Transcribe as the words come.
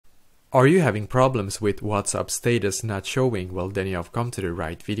Are you having problems with WhatsApp status not showing? Well, then you have come to the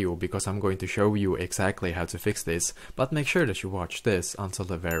right video, because I'm going to show you exactly how to fix this, but make sure that you watch this until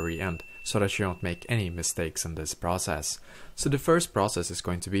the very end so that you don't make any mistakes in this process. So the first process is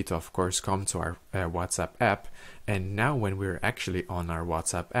going to be to, of course, come to our WhatsApp app. And now when we're actually on our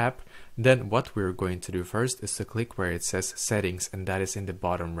WhatsApp app, then what we're going to do first is to click where it says settings, and that is in the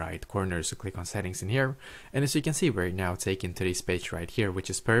bottom right corner. So click on settings in here, and as you can see, we're now taken to this page right here, which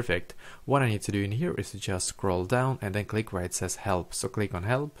is perfect. What I need to do in here is to just scroll down and then click where it says help. So click on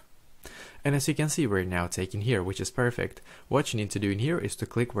help. And as you can see, we're now taken here, which is perfect. What you need to do in here is to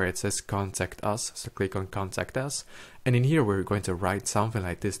click where it says contact us. So click on contact us. And in here, we're going to write something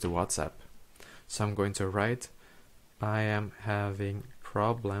like this to WhatsApp. So I'm going to write, I am having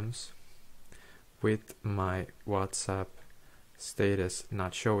problems with my WhatsApp status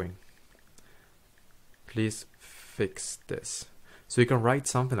not showing. Please fix this. So you can write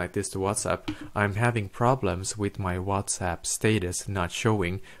something like this to WhatsApp. I'm having problems with my WhatsApp status not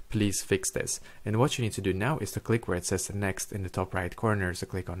showing. Please fix this. And what you need to do now is to click where it says next in the top right corner. So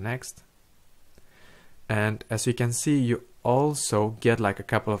click on next. And as you can see, you also get like a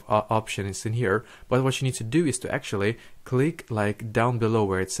couple of options in here. But what you need to do is to actually click like down below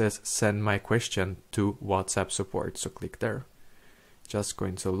where it says send my question to WhatsApp support. So click there. Just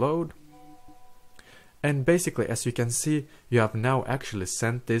going to load. And basically, as you can see, you have now actually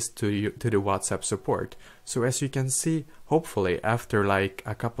sent this to the WhatsApp support. So as you can see, hopefully after like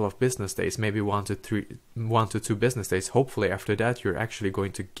a couple of business days, maybe 1 to 2 business days, hopefully after that you're actually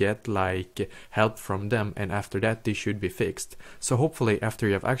going to get like help from them, and after that this should be fixed. So hopefully after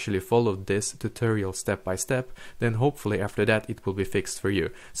you have actually followed this tutorial step by step, then hopefully after that it will be fixed for you.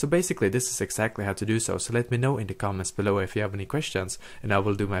 So basically this is exactly how to do so. So let me know in the comments below if you have any questions, and I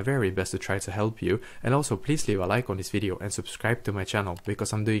will do my very best to try to help you. And also please leave a like on this video and subscribe to my channel,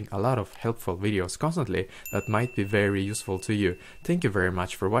 because I'm doing a lot of helpful videos constantly that might be very useful to you. Thank you very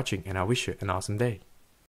much for watching, and I wish you an awesome day.